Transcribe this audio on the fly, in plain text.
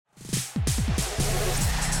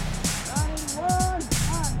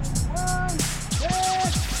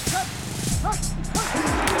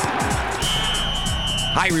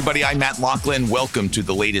Hi, everybody. I'm Matt Loughlin. Welcome to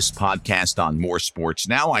the latest podcast on More Sports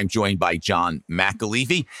Now. I'm joined by John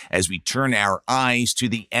McAleavey as we turn our eyes to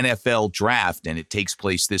the NFL draft, and it takes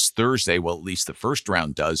place this Thursday. Well, at least the first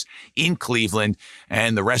round does in Cleveland,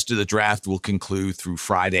 and the rest of the draft will conclude through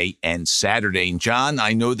Friday and Saturday. And John,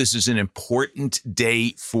 I know this is an important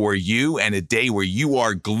day for you and a day where you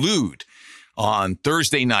are glued on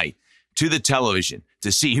Thursday night to the television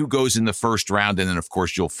to see who goes in the first round, and then, of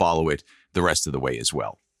course, you'll follow it the rest of the way as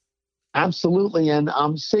well. Absolutely. And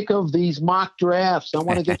I'm sick of these mock drafts. I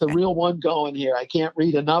want to get the real one going here. I can't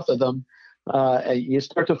read enough of them. You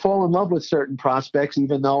start to fall in love with certain prospects,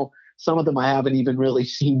 even though some of them I haven't even really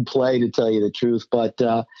seen play, to tell you the truth. But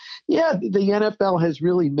the NFL has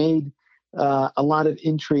really made a lot of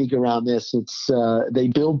intrigue around this. They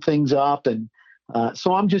build things up. And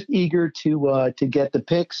so I'm just eager to get the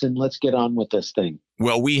picks, and let's get on with this thing.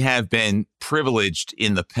 Well, we have been privileged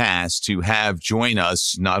in the past to have join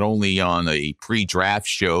us not only on a pre-draft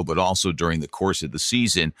show, but also during the course of the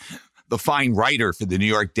season, the fine writer for the New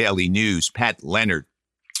York Daily News, Pat Leonard,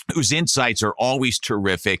 whose insights are always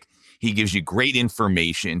terrific. He gives you great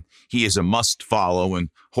information. He is a must follow, and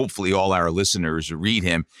hopefully all our listeners read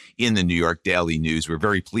him in the New York Daily News. We're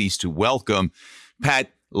very pleased to welcome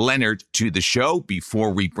Pat Leonard to the show. Before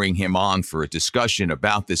we bring him on for a discussion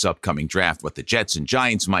about this upcoming draft, what the Jets and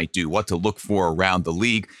Giants might do, what to look for around the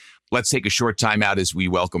league, let's take a short time out as we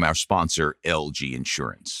welcome our sponsor, LG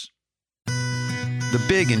Insurance. The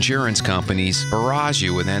big insurance companies barrage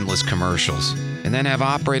you with endless commercials and then have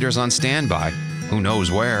operators on standby, who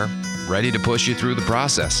knows where, ready to push you through the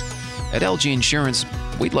process. At LG Insurance,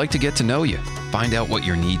 we'd like to get to know you, find out what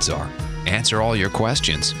your needs are, answer all your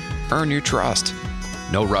questions, earn your trust.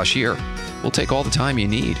 No rush here. We'll take all the time you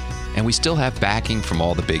need. And we still have backing from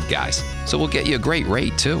all the big guys. So we'll get you a great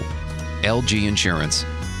rate, too. LG Insurance.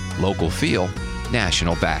 Local feel,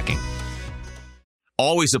 national backing.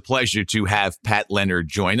 Always a pleasure to have Pat Leonard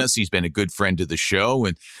join us. He's been a good friend of the show,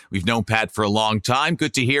 and we've known Pat for a long time.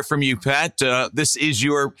 Good to hear from you, Pat. This is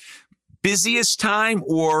your busiest time,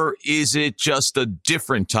 or is it just a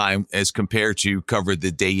different time as compared to cover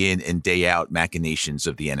the day in and day out machinations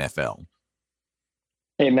of the NFL?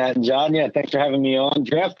 Hey, Matt and John. Yeah, thanks for having me on.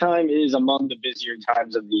 Draft time is among the busier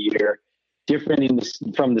times of the year, different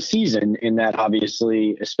from the season in that,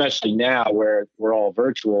 obviously, especially now where we're all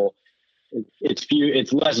virtual,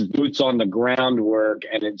 it's less boots on the ground work,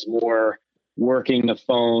 and it's more working the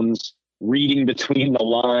phones, reading between the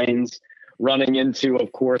lines, running into,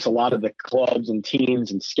 of course, a lot of the clubs and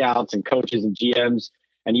teams and scouts and coaches and GMs,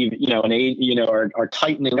 and are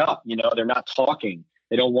tightening up. They're not talking.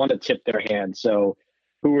 They don't want to tip their hand. So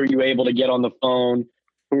who are you able to get on the phone?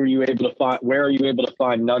 Who are you able to find? Where are you able to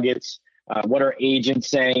find nuggets? What are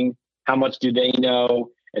agents saying? How much do they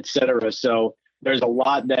know, et cetera? So there's a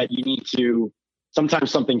lot that you need to,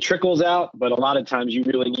 sometimes something trickles out, but a lot of times you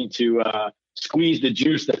really need to squeeze the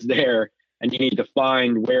juice that's there, and you need to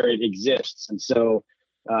find where it exists. And so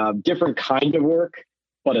different kind of work,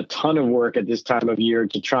 but a ton of work at this time of year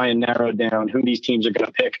to try and narrow down who these teams are going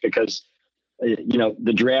to pick, because,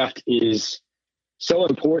 the draft is so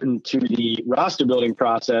important to the roster building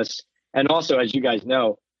process. And also, as you guys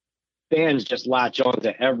know, fans just latch on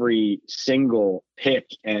to every single pick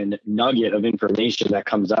and nugget of information that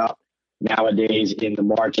comes out nowadays in the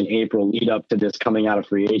March and April lead up to this coming out of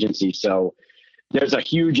free agency. So there's a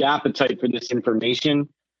huge appetite for this information,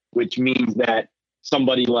 which means that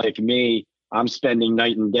somebody like me, I'm spending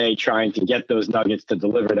night and day trying to get those nuggets to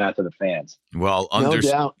deliver that to the fans. Well,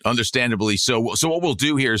 understandably so. So what we'll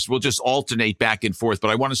do here is we'll just alternate back and forth. But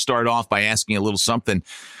I want to start off by asking a little something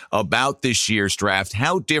about this year's draft.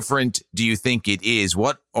 How different do you think it is?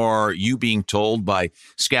 What are you being told by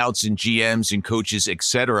scouts and GMs and coaches, et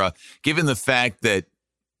cetera, given the fact that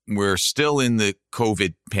we're still in the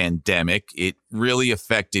COVID pandemic? It really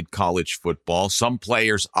affected college football. Some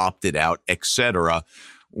players opted out, et cetera.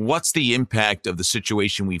 What's the impact of the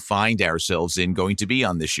situation we find ourselves in going to be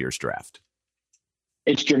on this year's draft?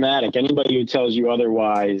 It's dramatic. Anybody who tells you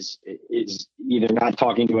otherwise is either not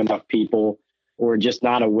talking to enough people or just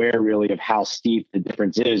not aware really of how steep the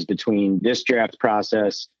difference is between this draft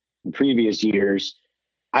process and previous years.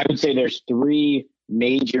 I would say there's three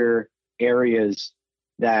major areas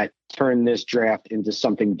that turn this draft into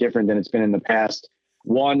something different than it's been in the past.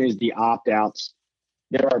 One is the opt-outs.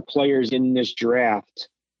 There are players in this draft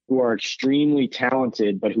who are extremely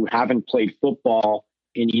talented, but who haven't played football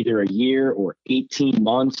in either a year or 18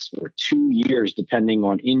 months or 2 years, depending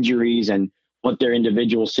on injuries and what their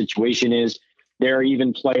individual situation is. There are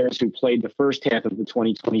even players who played the first half of the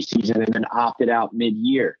 2020 season and then opted out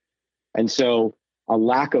mid-year. And so a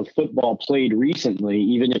lack of football played recently,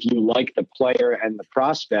 even if you like the player and the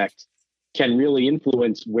prospect, can really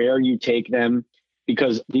influence where you take them,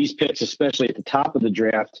 because these picks, especially at the top of the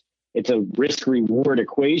draft, it's a risk-reward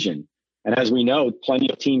equation. And as we know, plenty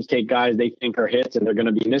of teams take guys they think are hits and they're going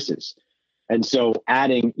to be misses. And so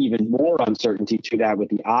adding even more uncertainty to that with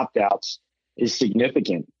the opt-outs is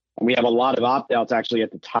significant. And we have a lot of opt-outs actually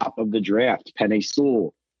at the top of the draft. Penei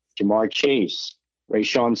Sewell, Jamar Chase,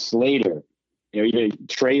 Rashawn Slater, even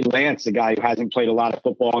Trey Lance, a guy who hasn't played a lot of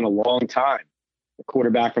football in a long time, the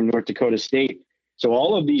quarterback from North Dakota State. So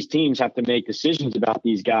all of these teams have to make decisions about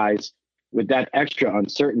these guys with that extra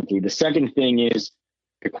uncertainty. The second thing is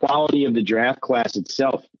the quality of the draft class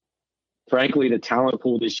itself. Frankly, the talent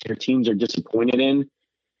pool this year, teams are disappointed in.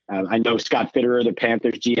 I know Scott Fitterer, the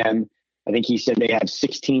Panthers GM, I think he said they have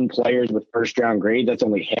 16 players with first-round grades. That's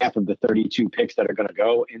only half of the 32 picks that are going to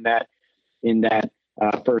go in that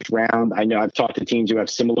first round. I know I've talked to teams who have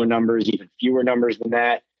similar numbers, even fewer numbers than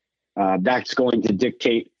that. That's going to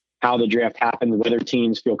dictate how the draft happens, whether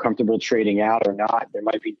teams feel comfortable trading out or not. There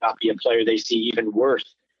might not be a player they see even worth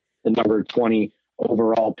the number 20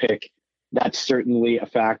 overall pick. That's certainly a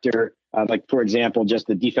factor. Like, for example, just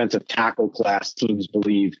the defensive tackle class teams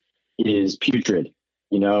believe is putrid,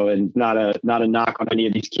 and not a knock on any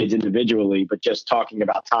of these kids individually, but just talking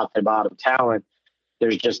about top to bottom talent,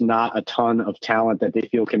 there's just not a ton of talent that they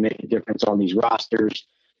feel can make a difference on these rosters.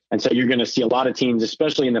 And so you're going to see a lot of teams,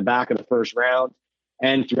 especially in the back of the first round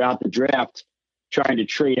and throughout the draft, trying to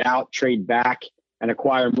trade out, trade back, and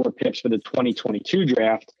acquire more picks for the 2022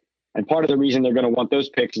 draft. And part of the reason they're going to want those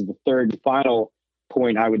picks is the third and final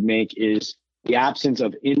point I would make is the absence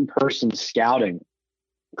of in-person scouting.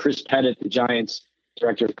 Chris Pettit, the Giants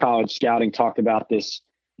director of college scouting, talked about this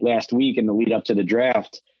last week in the lead up to the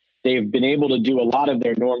draft. They've been able to do a lot of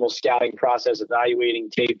their normal scouting process, evaluating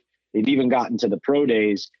tape. They've even gotten to the pro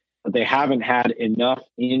days, but they haven't had enough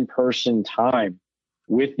in-person time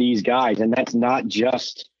with these guys. And that's not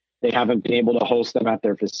just they haven't been able to host them at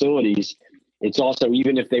their facilities. It's also,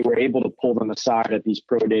 even if they were able to pull them aside at these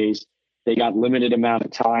pro days, they got limited amount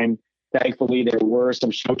of time. Thankfully, there were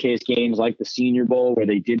some showcase games like the Senior Bowl where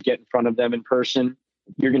they did get in front of them in person.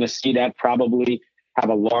 You're going to see that probably have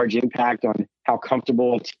a large impact on how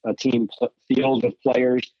comfortable a team feels with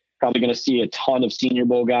players. Probably going to see a ton of Senior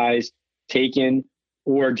Bowl guys taken,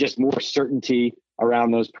 or just more certainty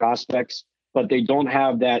around those prospects. But they don't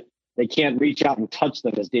have that. They can't reach out and touch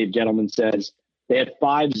them, as Dave Gettleman says. They had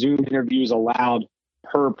 5 Zoom interviews allowed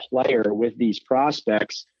per player with these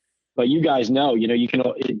prospects. But you guys know, you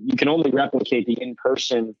can only replicate the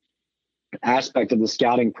in-person aspect of the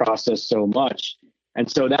scouting process so much. And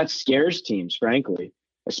so that scares teams, frankly,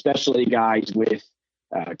 especially guys with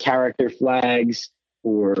character flags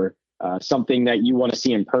or something that you want to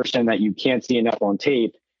see in person that you can't see enough on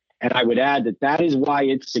tape. And I would add that is why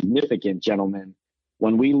it's significant, gentlemen.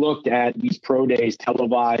 When we looked at these pro days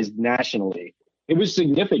televised nationally, it was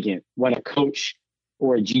significant when a coach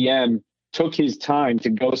or a GM took his time to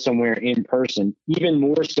go somewhere in person, even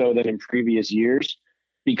more so than in previous years,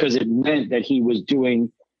 because it meant that he was doing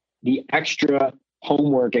the extra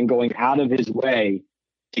homework and going out of his way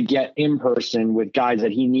to get in person with guys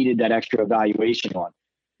that he needed that extra evaluation on.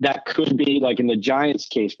 That could be, like in the Giants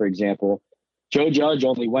case, for example, Joe Judge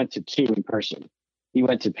only went to 2 in person. He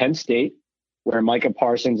went to Penn State, where Micah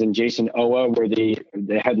Parsons and Jason Owa were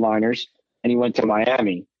the headliners, and he went to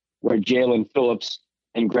Miami, where Jalen Phillips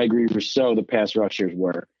and Gregory Rousseau, the pass rushers,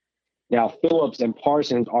 were. Now, Phillips and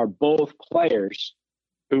Parsons are both players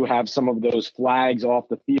who have some of those flags off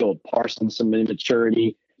the field. Parsons, some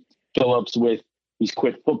immaturity. Phillips he's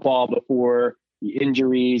quit football before the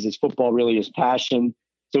injuries. Is football really his passion?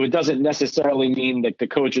 So it doesn't necessarily mean that the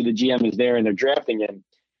coach or the GM is there and they're drafting him,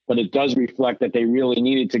 but it does reflect that they really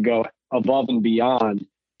needed to go above and beyond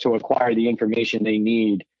to acquire the information they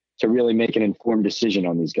need to really make an informed decision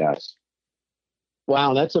on these guys.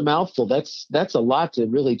 Wow, that's a mouthful. That's a lot to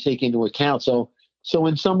really take into account. So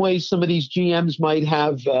in some ways, some of these GMs might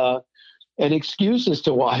have an excuse as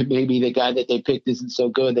to why maybe the guy that they picked isn't so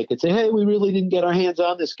good. They could say, hey, we really didn't get our hands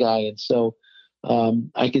on this guy. And so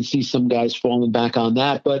I can see some guys falling back on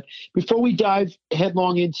that. But before we dive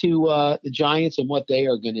headlong into the Giants and what they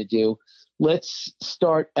are going to do, let's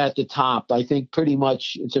start at the top. I think pretty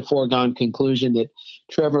much it's a foregone conclusion that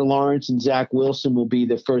Trevor Lawrence and Zach Wilson will be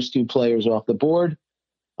the first 2 players off the board.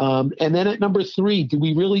 And then at number 3, do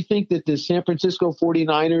we really think that the San Francisco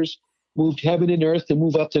 49ers moved heaven and earth to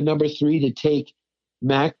move up to number 3 to take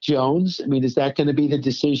Mac Jones? I mean, is that going to be the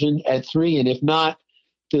decision at 3? And if not,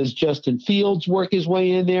 does Justin Fields work his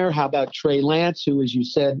way in there? How about Trey Lance, who, as you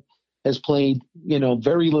said, has played,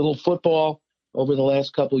 very little football? over the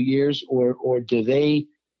last couple of years, or do they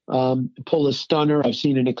pull a stunner? I've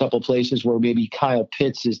seen in a couple places where maybe Kyle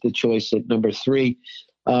Pitts is the choice at number 3.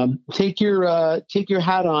 Take your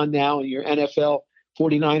hat on now, and your NFL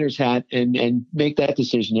 49ers hat, and make that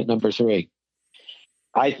decision at number 3.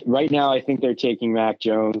 Right now, I think they're taking Mac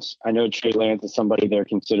Jones. I know Trey Lance is somebody they're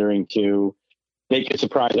considering too. They could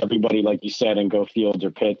surprise everybody, like you said, and go Fields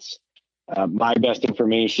or Pitts. My best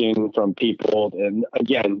information from people, and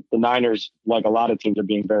again, the Niners, like a lot of teams, are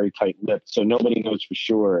being very tight-lipped, so nobody knows for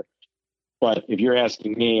sure. But if you're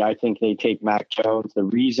asking me, I think they take Mac Jones.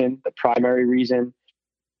 The primary reason,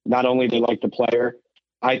 not only they like the player,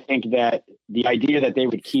 I think that the idea that they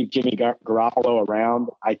would keep Jimmy Garoppolo around,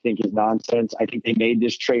 I think is nonsense. I think they made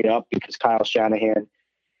this trade up because Kyle Shanahan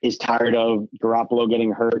is tired of Garoppolo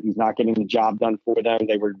getting hurt. He's not getting the job done for them.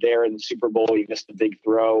 They were there in the Super Bowl. He missed a big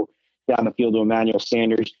throw down the field to Emmanuel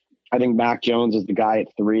Sanders. I think Mac Jones is the guy at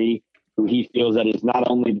 3 who he feels that is not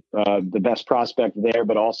only the best prospect there,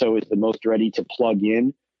 but also is the most ready to plug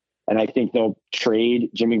in. And I think they'll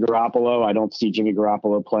trade Jimmy Garoppolo. I don't see Jimmy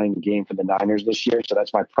Garoppolo playing the game for the Niners this year. So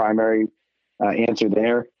that's my primary answer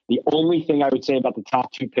there. The only thing I would say about the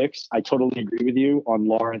top 2 picks, I totally agree with you on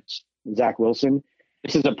Lawrence and Zach Wilson.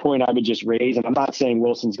 This is a point I would just raise, and I'm not saying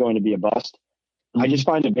Wilson's going to be a bust. I just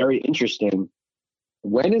find it very interesting.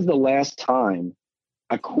 When is the last time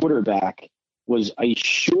a quarterback was a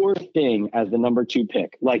sure thing as the number 2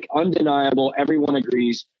 pick? Like, undeniable, everyone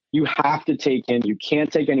agrees. You have to take him. You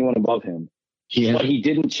can't take anyone above him. Yeah. But he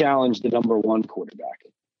didn't challenge the number 1 quarterback.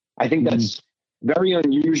 I think that's very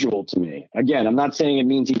unusual to me. Again, I'm not saying it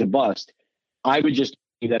means he's a bust. I would just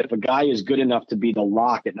say that if a guy is good enough to be the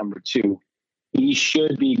lock at number 2, he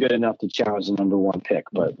should be good enough to challenge the number 1 pick,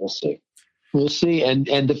 but we'll see. We'll see. And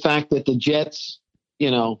the fact that the Jets,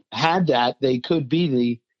 had that, they could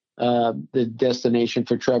be the destination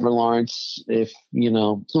for Trevor Lawrence. If,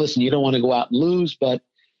 listen, you don't want to go out and lose, but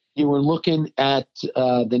you were looking at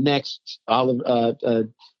the next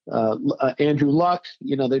Andrew Luck.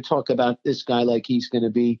 They talk about this guy like he's going to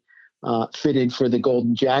be fitted for the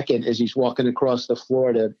golden jacket as he's walking across the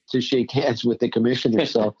floor to shake hands with the commissioner.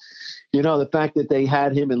 So, the fact that they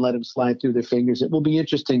had him and let him slide through their fingers, it will be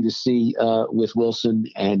interesting to see with Wilson.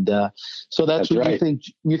 And so that's what right.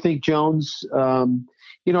 You think Jones.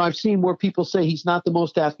 I've seen where people say he's not the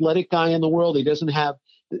most athletic guy in the world. He doesn't have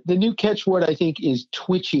the new catchword, I think, is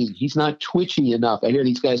twitchy. He's not twitchy enough. I hear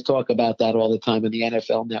these guys talk about that all the time in the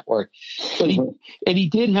NFL Network. But he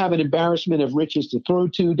did have an embarrassment of riches to throw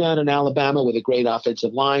to down in Alabama with a great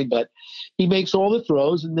offensive line, but he makes all the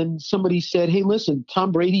throws. And then somebody said, hey, listen,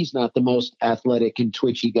 Tom Brady's not the most athletic and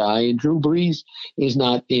twitchy guy, and Drew Brees is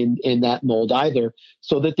not in that mold either.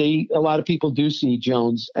 So that a lot of people do see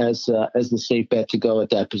Jones as the safe bet to go at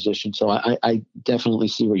that position. So I definitely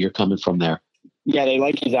see where you're coming from there. Yeah, they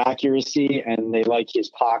like his accuracy and they like his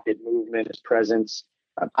pocket movement, his presence.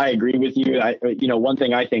 I agree with you. One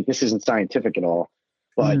thing I think, this isn't scientific at all,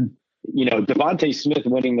 but Devontae Smith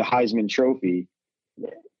winning the Heisman Trophy.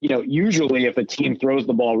 Usually if a team throws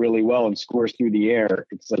the ball really well and scores through the air,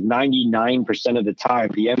 it's like 99% of the time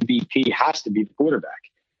the MVP has to be the quarterback.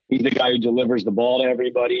 He's the guy who delivers the ball to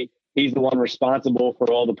everybody. He's the one responsible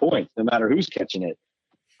for all the points, no matter who's catching it.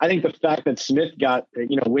 I think the fact that Smith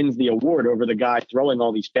wins the award over the guy throwing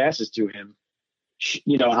all these passes to him,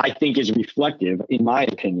 I think is reflective, in my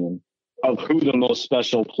opinion, of who the most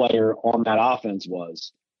special player on that offense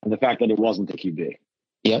was, and the fact that it wasn't the QB.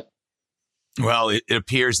 Yep. Well, it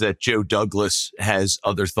appears that Joe Douglas has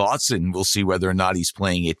other thoughts, and we'll see whether or not he's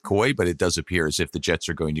playing it coy, but it does appear as if the Jets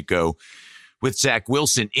are going to go with Zach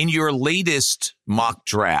Wilson. In your latest mock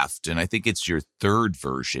draft, and I think it's your 3rd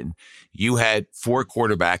version, you had 4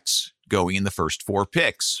 quarterbacks going in the first 4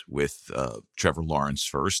 picks, with Trevor Lawrence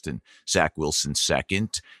first and Zach Wilson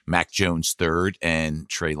second, Mac Jones third, and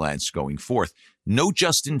Trey Lance going 4th. No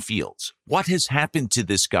Justin Fields. What has happened to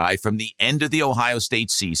this guy from the end of the Ohio State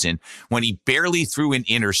season when he barely threw an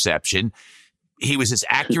interception? He was as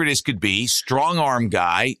accurate as could be, strong arm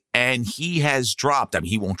guy, and he has dropped. I mean,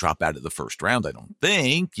 he won't drop out of the first round, I don't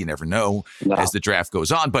think. You never know as the draft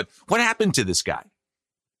goes on. But what happened to this guy?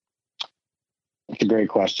 That's a great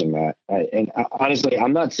question, Matt. Honestly,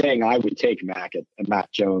 I'm not saying I would take Mac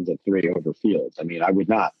Jones at 3 over Fields. I mean, I would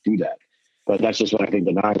not do that. But that's just what I think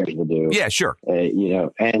the Niners will do. Yeah, sure. With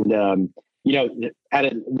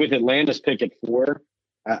Atlanta's pick at 4,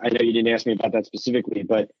 I know you didn't ask me about that specifically,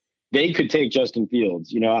 but they could take Justin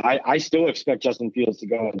Fields. I still expect Justin Fields to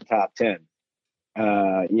go in the top 10.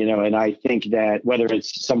 And I think that whether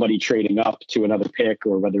it's somebody trading up to another pick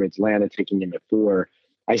or whether it's Atlanta taking him at 4,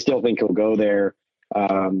 I still think he'll go there.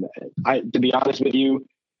 To be honest with you,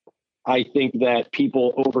 I think that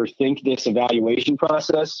people overthink this evaluation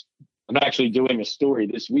process. I'm actually doing a story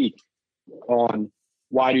this week on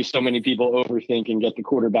why do so many people overthink and get the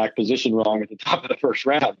quarterback position wrong at the top of the first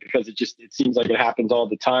round, because it seems like it happens all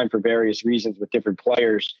the time for various reasons with different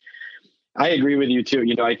players. I agree with you too.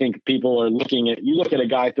 I think people are you look at a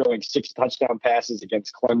guy throwing 6 touchdown passes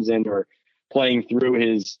against Clemson, or playing through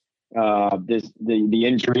his the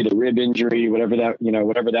injury, the rib injury, whatever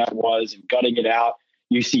that was, and gutting it out.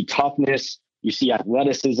 You see toughness, you see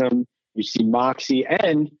athleticism, you see moxie,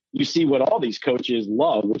 and you see what all these coaches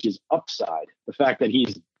love, which is upside. The fact that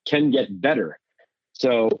he can get better.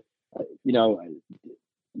 So,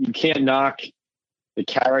 you can't knock the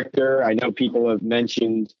character. I know people have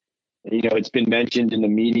mentioned, it's been mentioned in the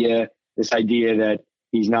media, this idea that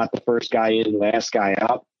he's not the first guy in, last guy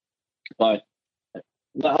out. But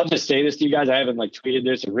I'll just say this to you guys. I haven't tweeted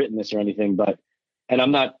this or written this or anything, and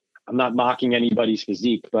I'm not mocking anybody's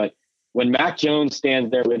physique, but when Mac Jones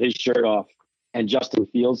stands there with his shirt off and Justin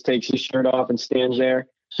Fields takes his shirt off and stands there,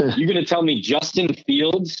 you're going to tell me Justin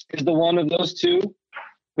Fields is the one of those two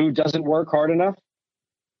who doesn't work hard enough?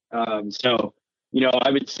 So,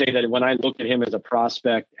 I would say that when I look at him as a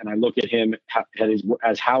prospect, and I look at him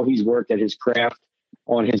as how he's worked at his craft,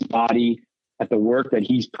 on his body, at the work that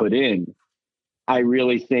he's put in, I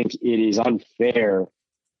really think it is unfair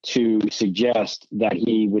to suggest that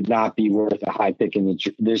he would not be worth a high pick in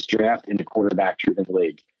this draft in the quarterback-driven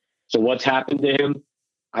league. So what's happened to him?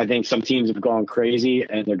 I think some teams have gone crazy,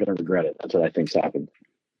 and they're going to regret it. That's what I think's happened.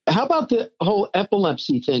 How about the whole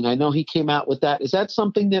epilepsy thing? I know he came out with that. Is that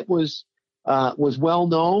something that was well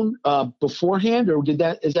known beforehand, or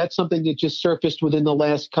is that something that just surfaced within the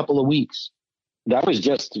last couple of weeks? That was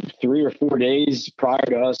just 3 or 4 days prior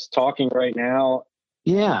to us talking right now.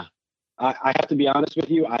 Yeah. I have to be honest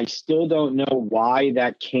with you. I still don't know why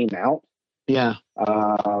that came out. Yeah.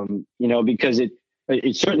 Because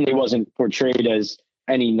it certainly wasn't portrayed as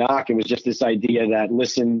any knock. It was just this idea that,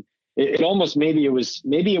 listen, it almost, maybe it was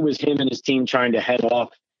him and his team trying to head off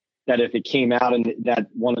that if it came out and that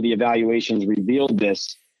one of the evaluations revealed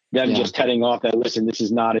this, them just heading off that, listen, this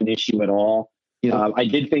is not an issue at all. I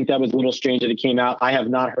did think that was a little strange that it came out. I have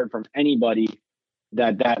not heard from anybody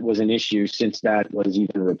that was an issue since that was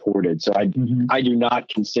even reported. So I do not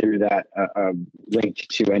consider that linked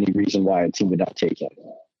to any reason why a team would not take it.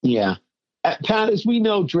 Yeah. Pat, as we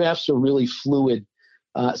know, drafts are really fluid.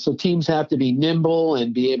 So teams have to be nimble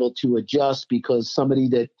and be able to adjust, because somebody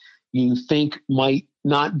that you think might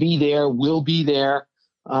not be there will be there.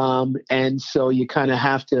 And so you kind of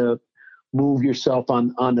have to move yourself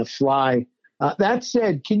on the fly. That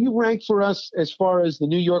said, can you rank for us, as far as the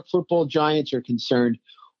New York Football Giants are concerned,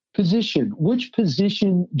 which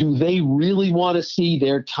position do they really want to see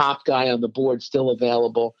their top guy on the board still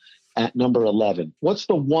available at number 11? What's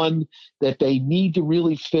the one that they need to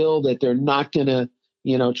really fill, that they're not going to,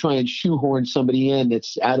 try and shoehorn somebody in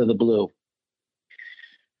that's out of the blue?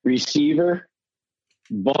 Receiver.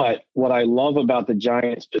 But what I love about the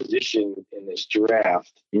Giants' position in this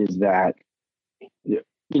draft is that,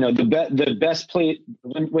 the best play,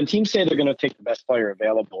 when teams say they're going to take the best player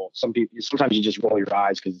available, sometimes you just roll your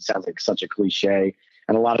eyes because it sounds like such a cliche.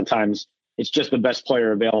 And a lot of times it's just the best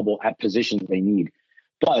player available at positions they need.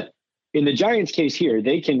 But in the Giants' case here,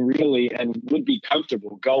 they can really and would be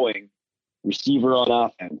comfortable going receiver on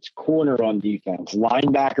offense, corner on defense,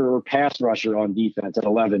 linebacker or pass rusher on defense at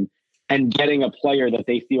 11, and getting a player that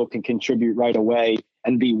they feel can contribute right away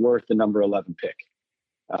and be worth the number 11 pick.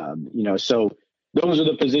 So those are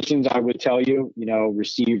the positions I would tell you,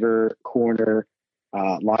 receiver, corner,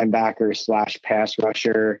 linebacker / pass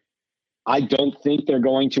rusher. I don't think they're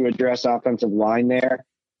going to address offensive line there.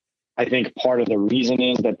 I think part of the reason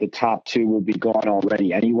is that the top 2 will be gone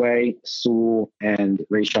already anyway, Sewell and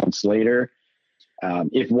Rashawn Slater.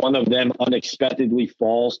 If one of them unexpectedly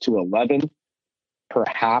falls to 11,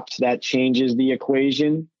 perhaps that changes the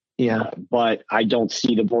equation. Yeah. But I don't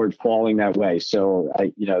see the board falling that way. So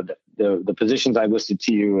the positions I listed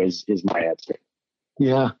to you is my answer.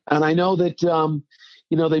 Yeah. And I know that,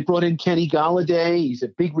 they brought in Kenny Golladay. He's a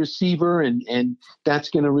big receiver, and that's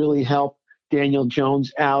going to really help Daniel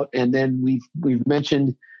Jones out. And then we've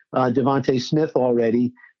mentioned Devontae Smith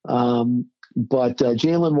already. But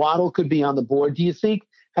Jalen Waddle could be on the board. Do you think,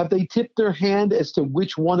 have they tipped their hand as to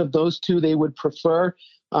which one of those two they would prefer?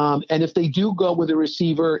 And if they do go with a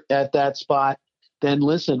receiver at that spot, then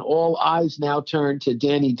listen, all eyes now turn to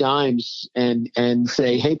Danny Dimes and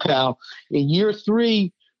say, hey, pal, in year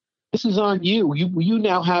 3, this is on you. You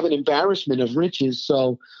now have an embarrassment of riches.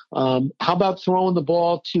 So how about throwing the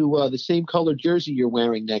ball to the same colored jersey you're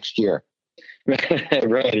wearing next year?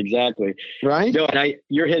 Right, exactly. Right? No, and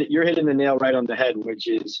you're hitting the nail right on the head, which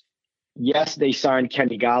is, yes, they signed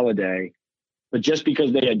Kenny Galladay, but just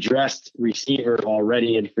because they addressed receiver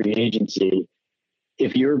already in free agency,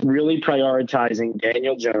 if you're really prioritizing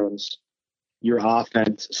Daniel Jones, your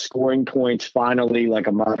offense, scoring points finally like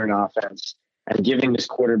a modern offense, and giving this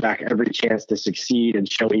quarterback every chance to succeed and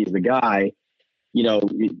show he's the guy,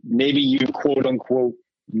 maybe you quote unquote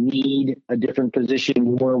need a different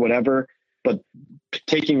position more, whatever, but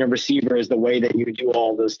taking a receiver is the way that you do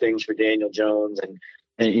all those things for Daniel Jones and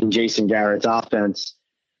in Jason Garrett's offense.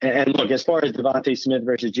 And look, as far as Devontae Smith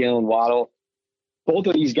versus Jalen Waddle, both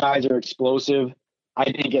of these guys are explosive. I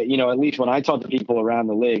think, at least when I talk to people around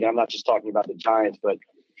the league, I'm not just talking about the Giants, but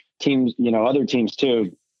teams, other teams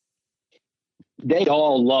too, they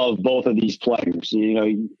all love both of these players.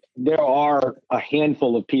 There are a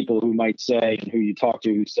handful of people who might say, and who you talk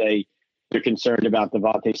to, who say they're concerned about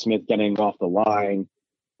Devontae Smith getting off the line.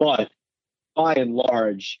 But by and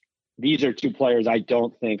large, these are two players I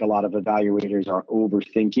don't think a lot of evaluators are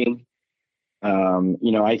overthinking.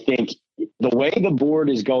 I think the way the board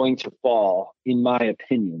is going to fall, in my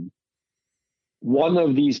opinion, one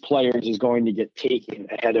of these players is going to get taken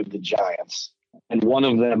ahead of the Giants, and one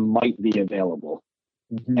of them might be available.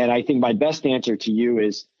 Mm-hmm. And I think my best answer to you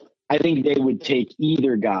is I think they would take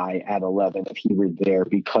either guy at 11 if he were there,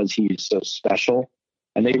 because he is so special.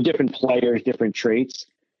 And they have different players, different traits.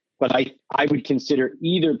 But I would consider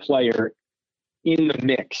either player in the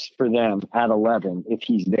mix for them at 11 if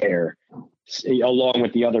he's there, along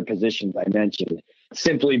with the other positions I mentioned,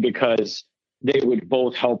 simply because they would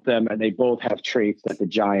both help them and they both have traits that the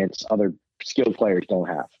Giants' other skilled players don't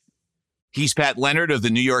have. He's Pat Leonard of the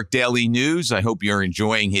New York Daily News. I hope you're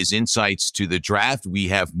enjoying his insights to the draft. We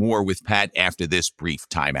have more with Pat after this brief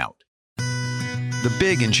timeout. The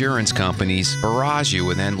big insurance companies barrage you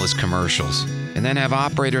with endless commercials and then have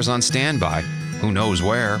operators on standby, who knows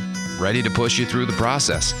where, ready to push you through the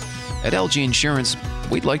process. At LG Insurance,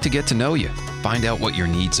 we'd like to get to know you, find out what your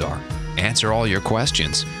needs are, answer all your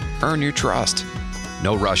questions, earn your trust.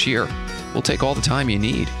 No rush here. We'll take all the time you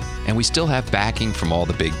need. And we still have backing from all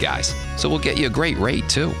the big guys, so we'll get you a great rate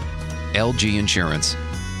too. LG Insurance.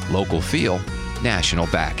 Local feel, national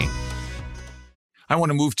backing. I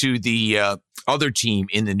want to move to the other team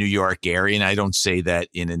in the New York area, and I don't say that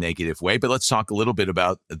in a negative way, but let's talk a little bit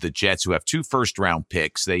about the Jets, who have 2 first-round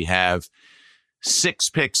picks. They have 6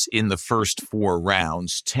 picks in the first 4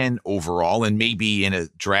 rounds, 10 overall, and maybe in a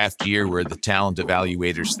draft year where the talent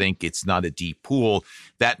evaluators think it's not a deep pool,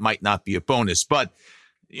 that might not be a bonus. But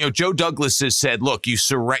Joe Douglas has said, look,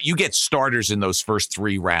 you get starters in those first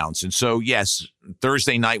 3 rounds. And so, yes,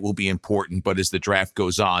 Thursday night will be important, but as the draft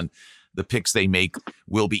goes on, the picks they make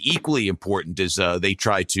will be equally important as they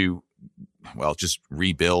try to, just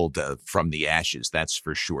rebuild from the ashes. That's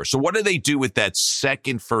for sure. So what do they do with that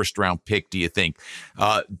second first-round pick, do you think?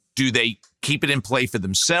 Do they keep it in play for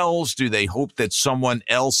themselves? Do they hope that someone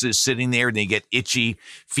else is sitting there and they get itchy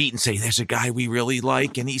feet and say, there's a guy we really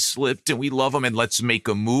like and he slipped and we love him and let's make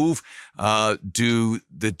a move? Do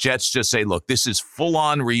the Jets just say, look, this is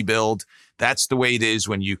full-on rebuild. That's the way it is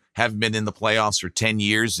when you haven't been in the playoffs for 10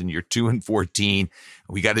 years and you're 2-14.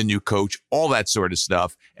 We got a new coach, all that sort of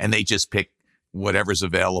stuff. And they just pick whatever's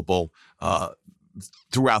available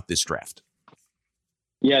throughout this draft.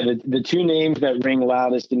 Yeah, the 2 names that ring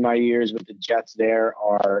loudest in my ears with the Jets there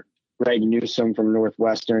are Greg Newsome from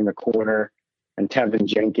Northwestern, the corner, and Tevin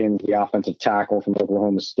Jenkins, the offensive tackle from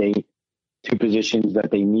Oklahoma State. 2 positions that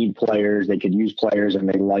they need players. They could use players, and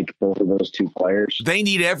they like both of those 2 players. They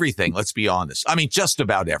need everything. Let's be honest. I mean, just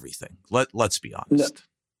about everything. Let's be honest.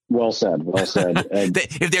 Well said. Well said.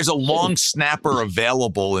 If there's a long snapper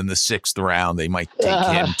available in the 6th round, they might take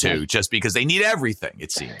him too, just because they need everything,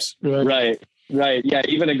 it seems. Right. Yeah.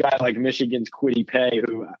 Even a guy like Michigan's Kwity Paye,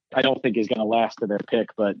 who I don't think is going to last to their pick,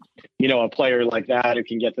 but, a player like that who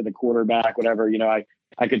can get to the quarterback, whatever,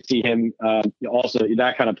 I could see him also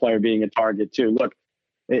that kind of player being a target too. Look,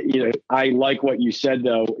 I like what you said,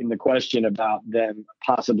 though, in the question about them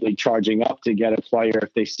possibly charging up to get a player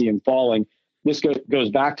if they see him falling. This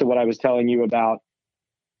goes back to what I was telling you about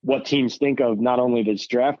what teams think of not only this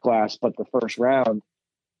draft class, but the first round.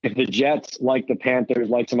 If the Jets, like the Panthers,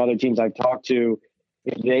 like some other teams I've talked to,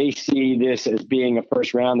 if they see this as being a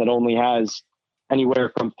first round that only has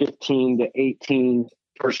anywhere from 15 to 18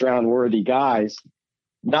 first round worthy guys,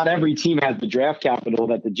 not every team has the draft capital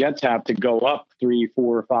that the Jets have to go up 3,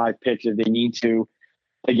 4, or 5 picks if they need to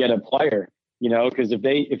get a player. Because if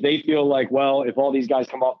they feel like, well, if all these guys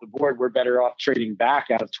come off the board, we're better off trading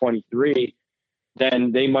back out of 23,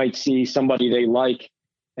 then they might see somebody they like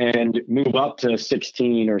and move up to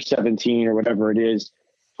 16 or 17 or whatever it is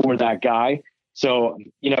for that guy. So,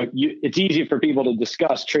 it's easy for people to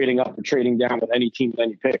discuss trading up or trading down with any team that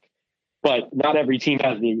you pick, but not every team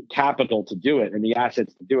has the capital to do it and the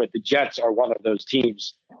assets to do it. The Jets are one of those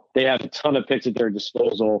teams. They have a ton of picks at their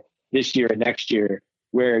disposal this year and next year,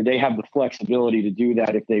 where they have the flexibility to do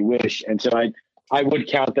that if they wish. And so I would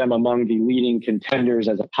count them among the leading contenders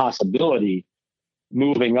as a possibility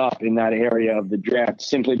moving up in that area of the draft,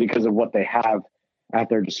 simply because of what they have at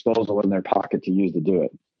their disposal in their pocket to use to do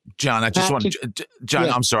it. John,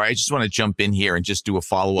 I'm sorry. I just want to jump in here and just do a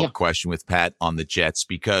follow-up question with Pat on the Jets,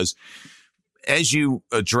 because as you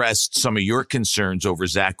addressed some of your concerns over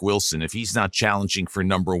Zach Wilson, if he's not challenging for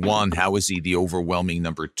number one, how is he the overwhelming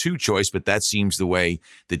number two choice? But that seems the way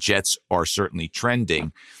the Jets are certainly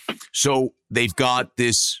trending. So they've got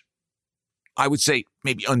this, I would say,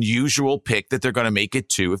 maybe unusual pick that they're going to make it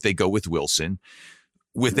to if they go with Wilson,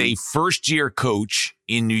 with a first-year coach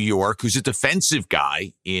in New York who's a defensive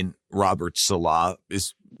guy in Robert Saleh.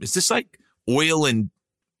 Is this like oil and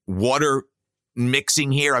water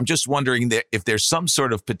mixing here? I'm just wondering if there's some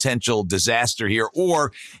sort of potential disaster here,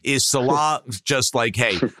 or is Saleh just like,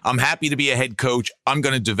 hey, I'm happy to be a head coach. I'm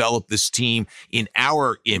going to develop this team in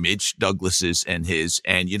our image, Douglas's and his.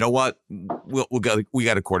 And you know what? We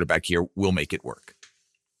got a quarterback here. We'll make it work.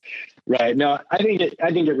 Right. No, I think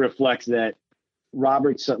it reflects that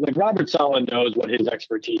Robert Saleh knows what his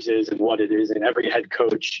expertise is and what it is, and every head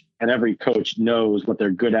coach and every coach knows what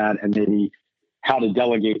they're good at and maybe how to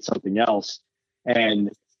delegate something else. And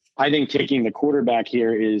I think taking the quarterback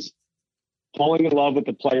here is falling in love with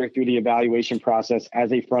the player through the evaluation process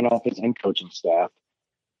as a front office and coaching staff.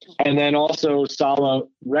 And then also Saleh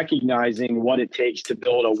recognizing what it takes to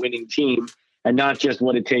build a winning team and not just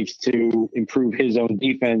what it takes to improve his own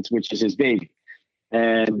defense, which is his baby.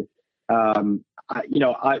 And,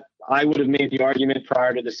 I would have made the argument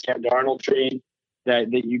prior to the Sam Darnold trade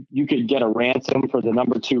that you could get a ransom for the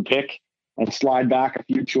number 2 pick and slide back a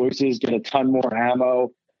few choices, get a ton more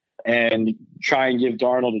ammo, and try and give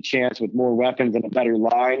Darnold a chance with more weapons and a better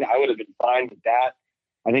line. I would have been fine with that.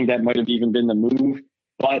 I think that might have even been the move.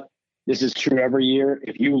 But this is true every year.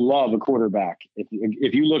 If you love a quarterback,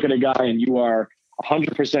 if you look at a guy and you are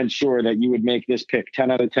 100% sure that you would make this pick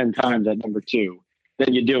 10 out of 10 times at number 2,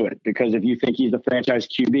 then you do it. Because if you think he's the franchise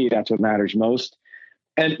QB, that's what matters most.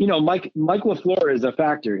 And, Mike LaFleur is a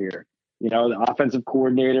factor here. The offensive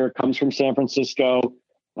coordinator comes from San Francisco.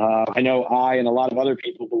 I know I and a lot of other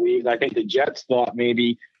people believe, I think the Jets thought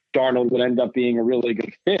maybe Darnold would end up being a really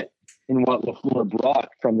good fit in what LaFleur brought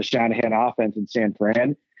from the Shanahan offense in San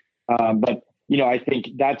Fran. But I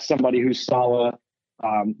think that's somebody who Saleh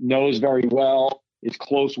knows very well, is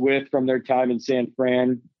close with from their time in San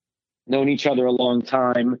Fran, known each other a long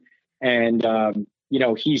time. And,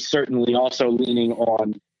 he's certainly also leaning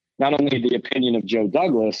on not only the opinion of Joe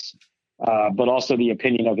Douglas, but also the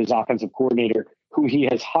opinion of his offensive coordinator, who he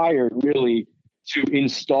has hired really to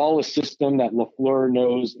install a system that LaFleur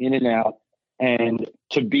knows in and out, and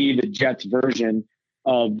to be the Jets version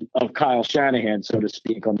of Kyle Shanahan, so to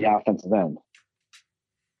speak, on the offensive end.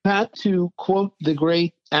 Pat, to quote the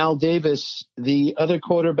great Al Davis, the other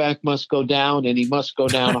quarterback must go down, and he must go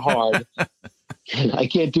down hard. I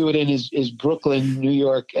can't do it in his Brooklyn, New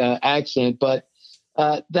York accent, but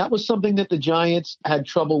that was something that the Giants had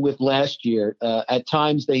trouble with last year. At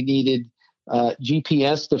times they needed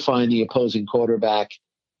GPS to find the opposing quarterback.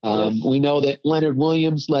 We know that Leonard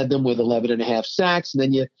Williams led them with 11.5 sacks. And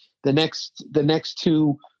then the next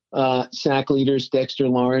 2 sack leaders, Dexter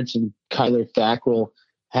Lawrence and Kyler Fackrell,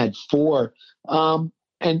 had 4.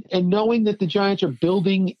 And knowing that the Giants are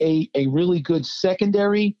building a really good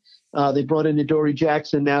secondary, they brought in Adoree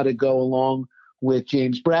Jackson now to go along with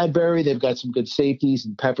James Bradbury. They've got some good safeties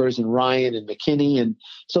and Peppers and Ryan and McKinney. And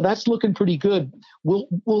so that's looking pretty good.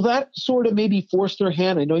 Will that sort of maybe force their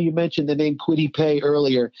hand? I know you mentioned the name Kwity Paye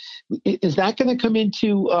earlier. Is that going to come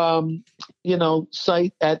into,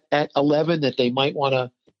 sight at 11, that they might want to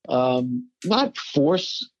not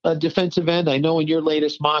force a defensive end? I know in your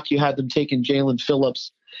latest mock, you had them taking Jalen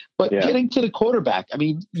Phillips, but getting to the quarterback. I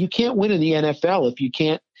mean, you can't win in the NFL if you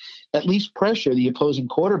can't at least pressure the opposing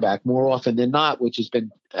quarterback more often than not, which has been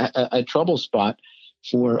a trouble spot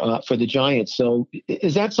for the Giants. So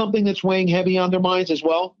is that something that's weighing heavy on their minds as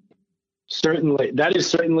well? Certainly. That is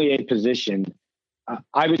certainly a position.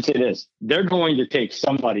 I would say this: they're going to take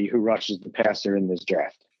somebody who rushes the passer in this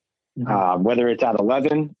draft. Mm-hmm. Whether it's at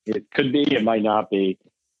 11, it could be, it might not be.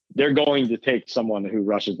 They're going to take someone who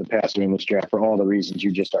rushes the passer in this draft for all the reasons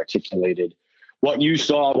you just articulated. What you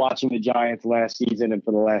saw watching the Giants last season and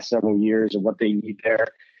for the last several years and what they need there,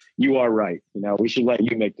 you are right. We should let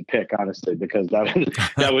you make the pick, honestly, because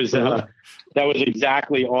that was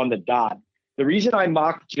exactly on the dot. The reason I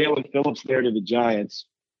mocked Jalen Phillips there to the Giants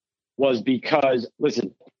was because,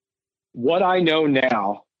 listen, what I know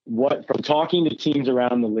now, from talking to teams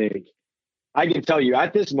around the league, I can tell you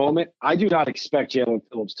at this moment, I do not expect Jalen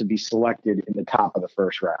Phillips to be selected in the top of the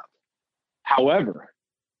first round. However,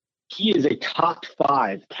 he is a top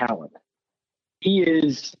 5 talent. He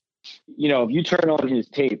is, if you turn on his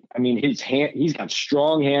tape, I mean, he's got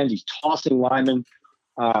strong hands. He's tossing linemen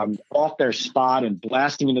off their spot and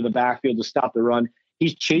blasting into the backfield to stop the run.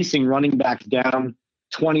 He's chasing running backs down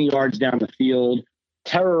 20 yards down the field,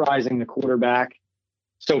 terrorizing the quarterback.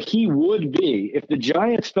 So he would be, if the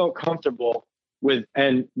Giants felt comfortable with,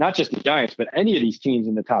 and not just the Giants, but any of these teams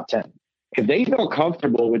in the top 10, if they felt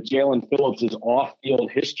comfortable with Jalen Phillips'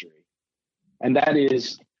 off-field history, and that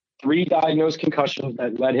is 3 diagnosed concussions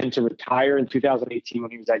that led him to retire in 2018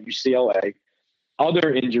 when he was at UCLA,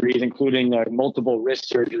 other injuries, including multiple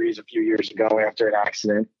wrist surgeries a few years ago after an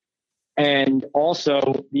accident, and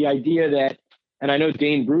also the idea that, and I know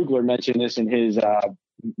Dane Brugler mentioned this in his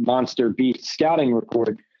Monster Beast scouting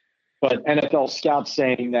report, but NFL scouts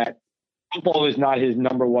saying that football is not his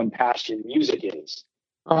number one passion, music is.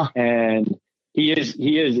 And he is,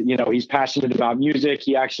 he's passionate about music.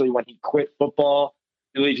 He actually, when he quit football,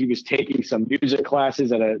 I believe he was taking some music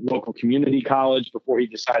classes at a local community college before he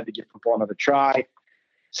decided to give football another try.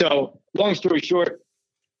 So long story short,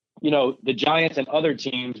 the Giants and other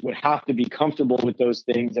teams would have to be comfortable with those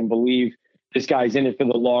things and believe this guy's in it for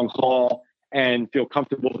the long haul and feel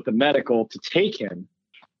comfortable with the medical to take him.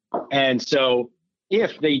 And so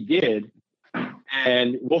if they did,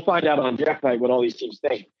 and we'll find out on draft night what all these teams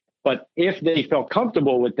think, but if they felt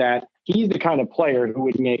comfortable with that, he's the kind of player who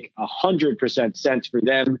would make 100% sense for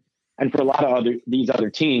them and for a lot of these other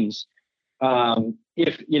teams.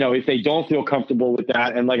 If they don't feel comfortable with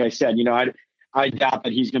that, and like I said, I doubt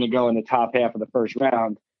that he's going to go in the top half of the first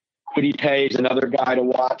round. Kwity Paye is another guy to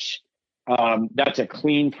watch. That's a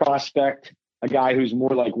clean prospect, a guy who's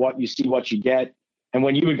more like what you see, what you get. And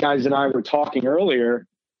when you guys and I were talking earlier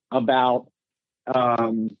about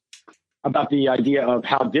the idea of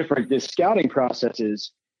how different this scouting process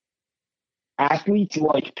is, athletes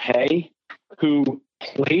like Paye, who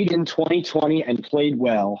played in 2020 and played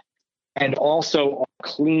well, and also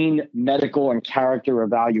clean medical and character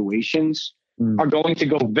evaluations are going to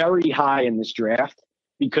go very high in this draft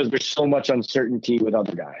because there's so much uncertainty with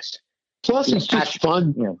other guys. Plus, it's just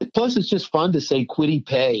fun. Yeah. Plus, it's just fun to say Kwity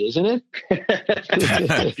Paye, isn't it?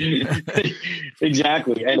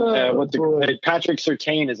 Exactly. And Patrick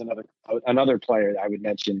Surtain is another player I would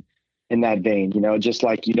mention in that vein. Just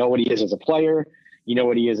like what he is as a player,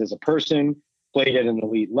 what he is as a person, played at an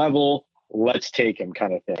elite level. Let's take him,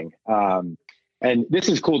 kind of thing. And this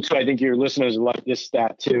is cool too. I think your listeners will like this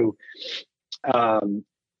stat too.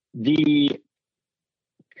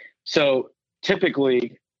 So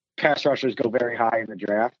typically, pass rushers go very high in the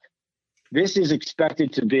draft. This is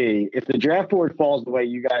expected to be, if the draft board falls the way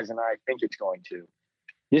you guys and I think it's going to,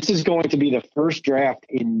 this is going to be the first draft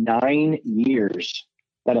in 9 years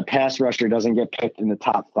that a pass rusher doesn't get picked in the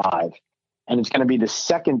top 5. And it's going to be the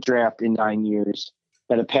second draft in 9 years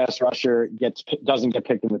that a pass rusher doesn't get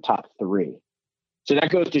picked in the top 3. So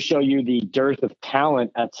that goes to show you the dearth of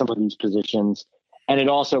talent at some of these positions. And it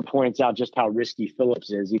also points out just how risky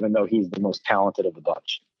Phillips is, even though he's the most talented of the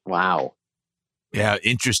bunch. Wow. Yeah,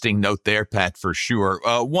 interesting note there, Pat, for sure.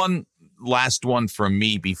 One last one from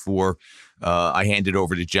me before I hand it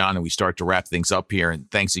over to John and we start to wrap things up here. And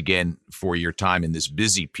thanks again for your time in this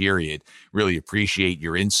busy period. Really appreciate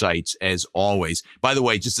your insights as always. By the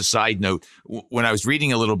way, just a side note, when I was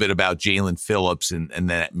reading a little bit about Jalen Phillips and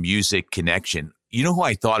that music connection, you know who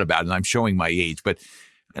I thought about, and I'm showing my age, but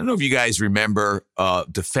I don't know if you guys remember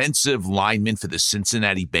defensive lineman for the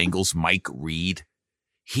Cincinnati Bengals, Mike Reed.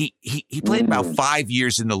 He played about 5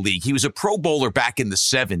 years in the league. He was a Pro Bowler back in the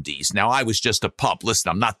 70s. Now, I was just a pup. Listen,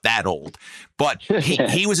 I'm not that old. But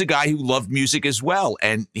he was a guy who loved music as well.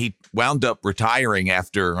 And he wound up retiring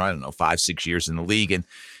after, 5-6 years in the league and,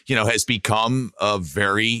 has become a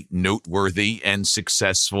very noteworthy and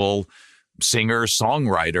successful singer,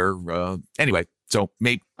 songwriter. Anyway, so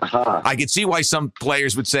maybe I could see why some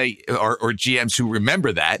players would say, or GMs who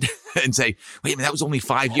remember that and say, wait a minute, that was only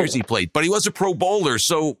 5 years he played, but he was a Pro Bowler.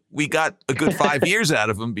 So we got a good 5 years out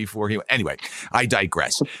of him before he, anyway, I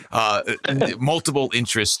digress. Multiple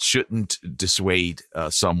interests shouldn't dissuade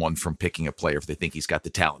someone from picking a player if they think he's got the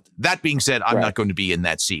talent. That being said, I'm not going to be in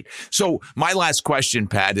that seat. So my last question,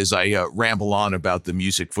 Pat, as I ramble on about the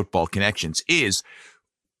music football connections is,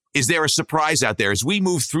 Is there a surprise out there? As we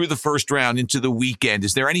move through the first round into the weekend,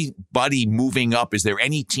 is there anybody moving up? Is there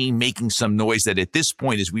any team making some noise that at this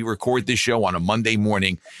point, as we record this show on a Monday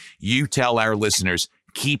morning, you tell our listeners,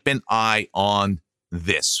 keep an eye on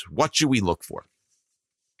this? What should we look for?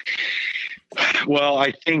 Well,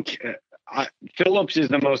 I think Phillips is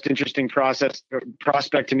the most interesting prospect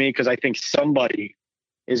to me, because I think somebody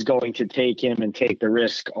is going to take him and take the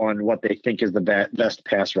risk on what they think is the best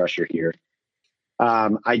pass rusher here.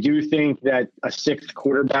 I do think that a sixth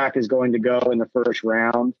quarterback is going to go in the first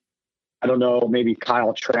round. I don't know, maybe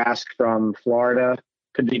Kyle Trask from Florida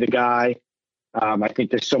could be the guy. I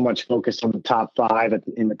think there's so much focus on the top 5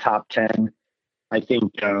 in the top 10. I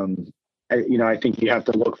think, I think you have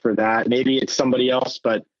to look for that. Maybe it's somebody else,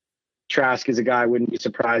 but Trask is a guy I wouldn't be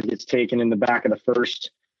surprised gets taken in the back of the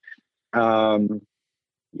first.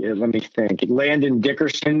 Let me think. Landon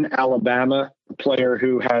Dickerson, Alabama, a player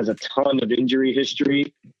who has a ton of injury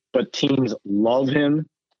history, but teams love him.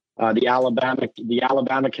 The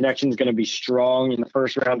Alabama connection is going to be strong in the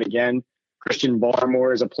first round again. Christian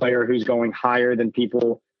Barmore is a player who's going higher than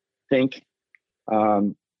people think.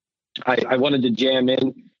 I wanted to jam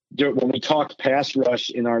in when we talked pass rush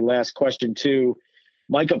in our last question too.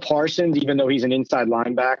 Micah Parsons, even though he's an inside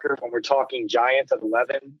linebacker, when we're talking Giants at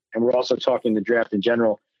 11, and we're also talking the draft in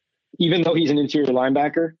general, even though he's an interior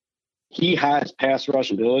linebacker, he has pass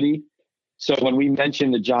rush ability. So when we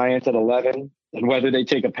mention the Giants at 11 and whether they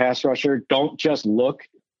take a pass rusher, don't just look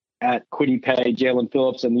at Kwity Paye, Jalen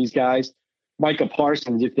Phillips, and these guys. Micah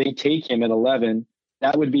Parsons, if they take him at 11,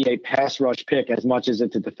 that would be a pass rush pick as much as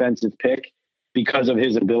it's a defensive pick because of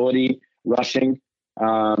his ability rushing.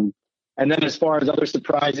 And then as far as other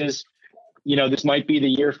surprises, this might be the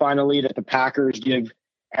year finally that the Packers give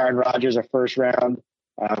Aaron Rodgers a first round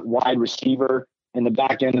wide receiver in the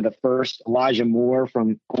back end of the first. Elijah Moore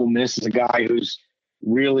from Ole Miss is a guy his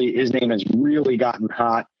name has really gotten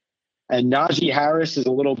hot. And Najee Harris is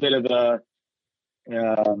a little bit of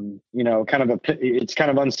it's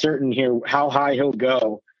kind of uncertain here how high he'll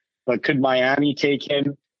go, but could Miami take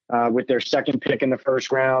him with their second pick in the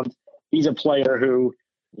first round? He's a player who,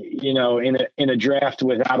 in a draft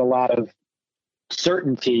without a lot of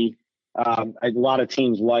certainty, a lot of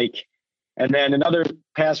teams like. And then another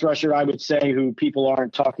pass rusher, I would say, who people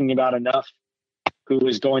aren't talking about enough, who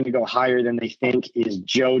is going to go higher than they think, is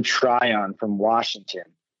Joe Tryon from Washington.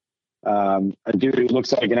 A dude who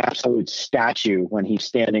looks like an absolute statue when he's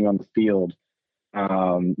standing on the field.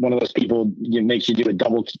 One of those people makes you do a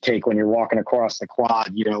double take when you're walking across the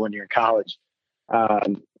quad, when you're in college.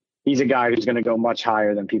 He's a guy who's going to go much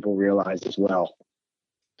higher than people realize as well.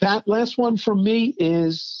 Pat, last one from me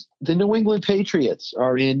is the New England Patriots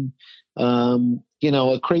are in,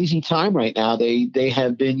 a crazy time right now. They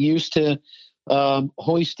have been used to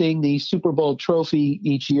hoisting the Super Bowl trophy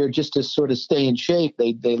each year just to sort of stay in shape.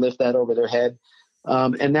 They lift that over their head.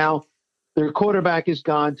 And now their quarterback is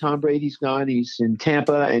gone. Tom Brady's gone. He's in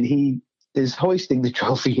Tampa, and he is hoisting the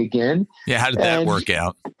trophy again. Yeah, how did that work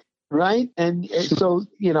out? Right. And so,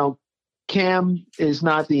 Cam is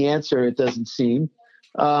not the answer, it doesn't seem.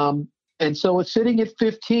 And so it's sitting at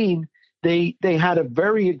 15. They had a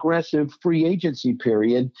very aggressive free agency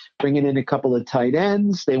period, bringing in a couple of tight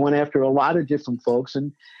ends. They went after a lot of different folks.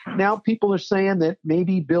 And now people are saying that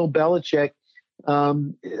maybe Bill Belichick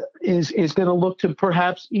is going to look to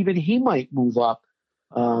perhaps even he might move up.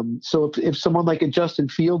 So if someone like a Justin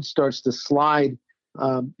Fields starts to slide,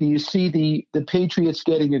 do you see the Patriots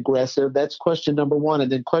getting aggressive? That's question number one.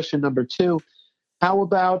 And then question number two, how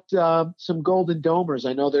about some Golden Domers?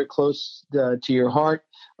 I know they're close to your heart.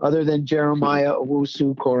 Other than Jeremiah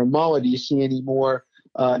Owusu-Koramoah, do you see any more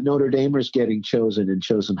Notre Damers getting chosen and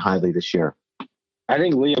chosen highly this year? I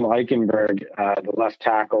think Liam Eichenberg, the left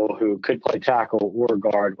tackle who could play tackle or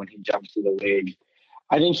guard when he jumps to the league,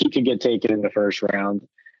 I think he could get taken in the first round.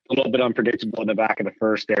 A little bit unpredictable in the back of the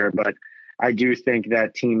first there, but I do think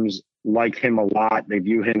that teams like him a lot. They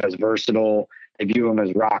view him as versatile. They view him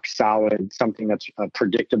as rock solid, something that's a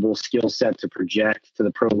predictable skill set to project to the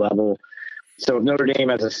pro level. So if Notre Dame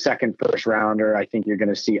has a second first rounder, I think you're going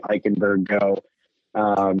to see Eichenberg go.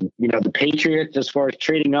 The Patriots, as far as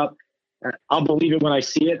trading up, I'll believe it when I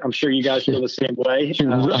see it. I'm sure you guys feel the same way.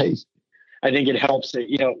 Right. I think it helps.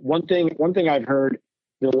 One thing I've heard,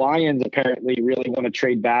 the Lions apparently really want to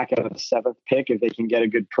trade back out of the seventh pick if they can get a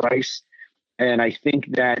good price. And I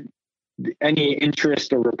think that any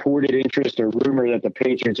interest or reported interest or rumor that the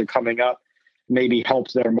Patriots are coming up maybe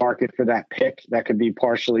helps their market for that pick. That could be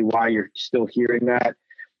partially why you're still hearing that.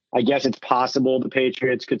 I guess it's possible the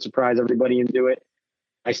Patriots could surprise everybody and do it.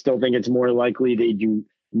 I still think it's more likely they do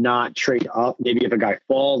not trade up. Maybe if a guy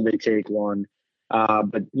falls, they take one.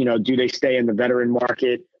 But, do they stay in the veteran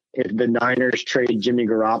market? If the Niners trade Jimmy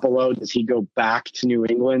Garoppolo, does he go back to New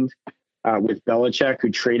England with Belichick, who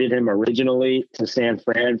traded him originally to San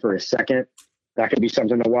Fran for a second? That could be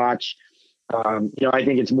something to watch. I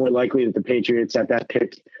think it's more likely that the Patriots at that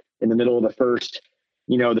pick in the middle of the first,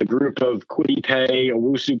 the group of Kwity Paye,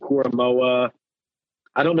 Owusu Koramoah.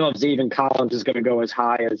 I don't know if Zaven Collins is going to go as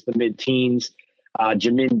high as the mid-teens.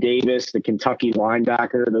 Jamin Davis, the Kentucky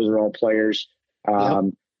linebacker, those are all players.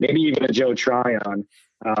 Maybe even a Joe Tryon.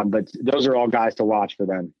 But those are all guys to watch for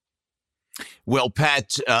them. Well,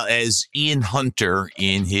 Pat, as Ian Hunter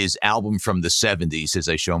in his album from the 70s, as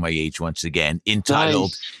I show my age once again,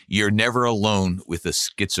 entitled You're Never Alone with a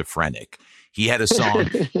Schizophrenic, he had a song,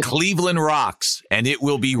 Cleveland Rocks, and it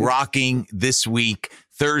will be rocking this week,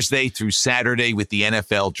 Thursday through Saturday with the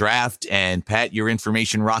NFL draft. And Pat, your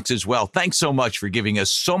information rocks as well. Thanks so much for giving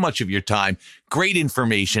us so much of your time. Great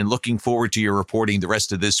information. Looking forward to your reporting the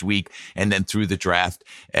rest of this week and then through the draft,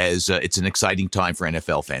 as it's an exciting time for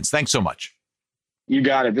NFL fans. Thanks so much. You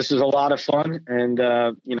got it. This is a lot of fun. And,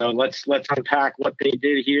 let's unpack what they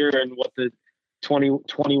did here and what the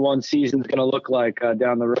 2021 season is going to look like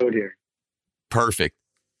down the road here. Perfect.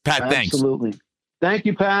 Pat, thanks. Absolutely. Thank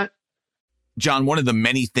you, Pat. John, one of the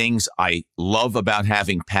many things I love about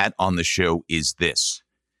having Pat on the show is this.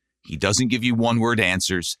 He doesn't give you one-word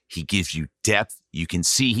answers. He gives you depth. You can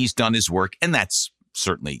see he's done his work, and that's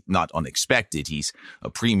certainly not unexpected. He's a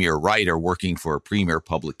premier writer working for a premier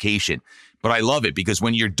publication. But I love it because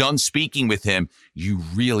when you're done speaking with him, you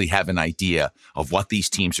really have an idea of what these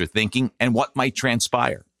teams are thinking and what might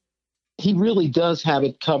transpire. He really does have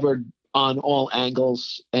it covered on all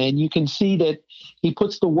angles. And you can see that he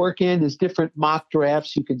puts the work in his different mock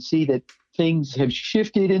drafts. You can see that things have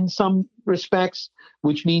shifted in some respects,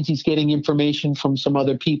 which means he's getting information from some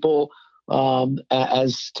other people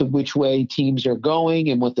as to which way teams are going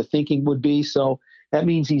and what the thinking would be. So that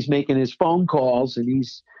means he's making his phone calls and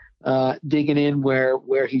he's digging in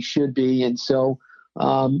where he should be. And so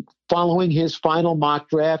following his final mock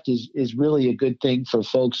draft is really a good thing for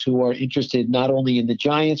folks who are interested not only in the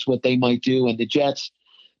Giants, what they might do, and the Jets,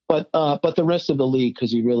 but the rest of the league,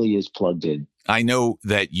 because he really is plugged in. I know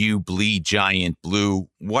that you bleed Giant blue.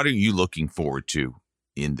 What are you looking forward to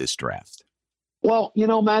in this draft? Well,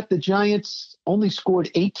 Matt, the Giants only scored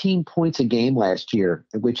 18 points a game last year,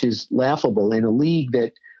 which is laughable in a league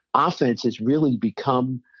that offense has really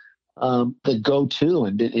become the go-to,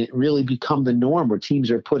 and it really become the norm where teams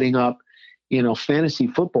are putting up, fantasy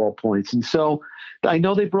football points. And so I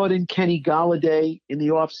know they brought in Kenny Golladay in the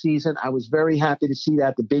offseason. I was very happy to see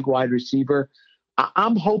that, the big wide receiver.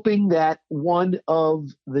 I'm hoping that one of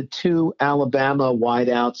the two Alabama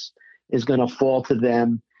wideouts is going to fall to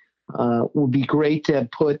them. Would be great to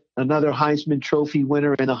put another Heisman Trophy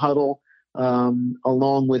winner in a huddle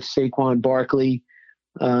along with Saquon Barkley.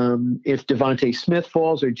 If Devontae Smith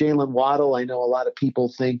falls or Jalen Waddle, I know a lot of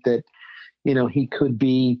people think that, he could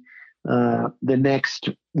be the next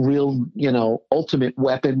real, ultimate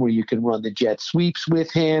weapon where you can run the jet sweeps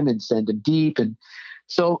with him and send him deep. And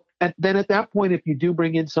so then at that point, if you do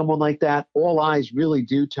bring in someone like that, all eyes really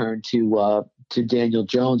do turn to Daniel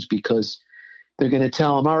Jones, because they're going to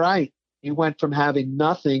tell him, all right, you went from having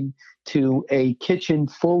nothing to a kitchen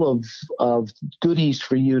full of goodies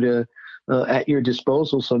for you to at your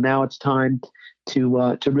disposal. So now it's time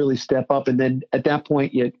to really step up. And then at that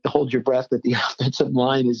point, you hold your breath that the offensive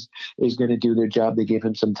line is going to do their job. They give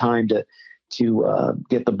him some time to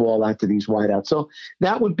get the ball out to these wideouts. So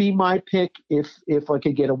that would be my pick if I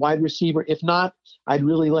could get a wide receiver. If not, I'd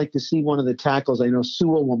really like to see one of the tackles. I know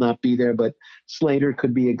Sewell will not be there, but Slater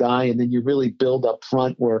could be a guy. And then you really build up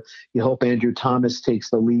front where you hope Andrew Thomas takes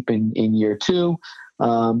the leap in year two.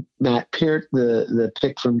 Matt Peart, the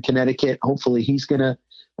pick from Connecticut, hopefully he's going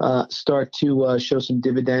to start to show some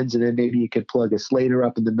dividends, and then maybe you could plug a Slater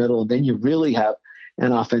up in the middle, and then you really have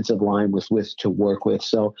an offensive line with to work with.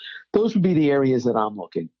 So those would be the areas that I'm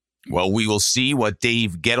looking. Well, we will see what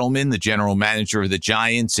Dave Gettleman, the general manager of the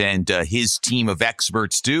Giants, and his team of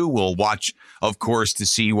experts do. We'll watch, of course, to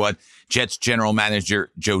see what Jets general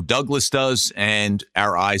manager Joe Douglas does, and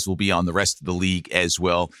our eyes will be on the rest of the league as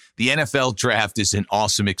well. The NFL draft is an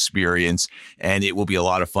awesome experience, and it will be a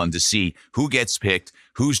lot of fun to see who gets picked,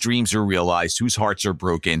 whose dreams are realized, whose hearts are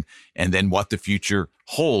broken, and then what the future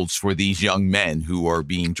holds for these young men who are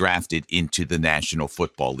being drafted into the National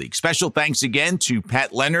Football League. Special thanks again to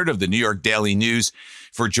Pat Leonard of the New York Daily News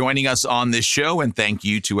for joining us on this show, and thank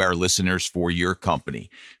you to our listeners for your company.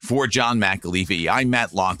 For John McAleavey, I'm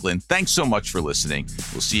Matt Loughlin. Thanks so much for listening.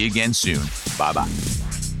 We'll see you again soon. Bye-bye.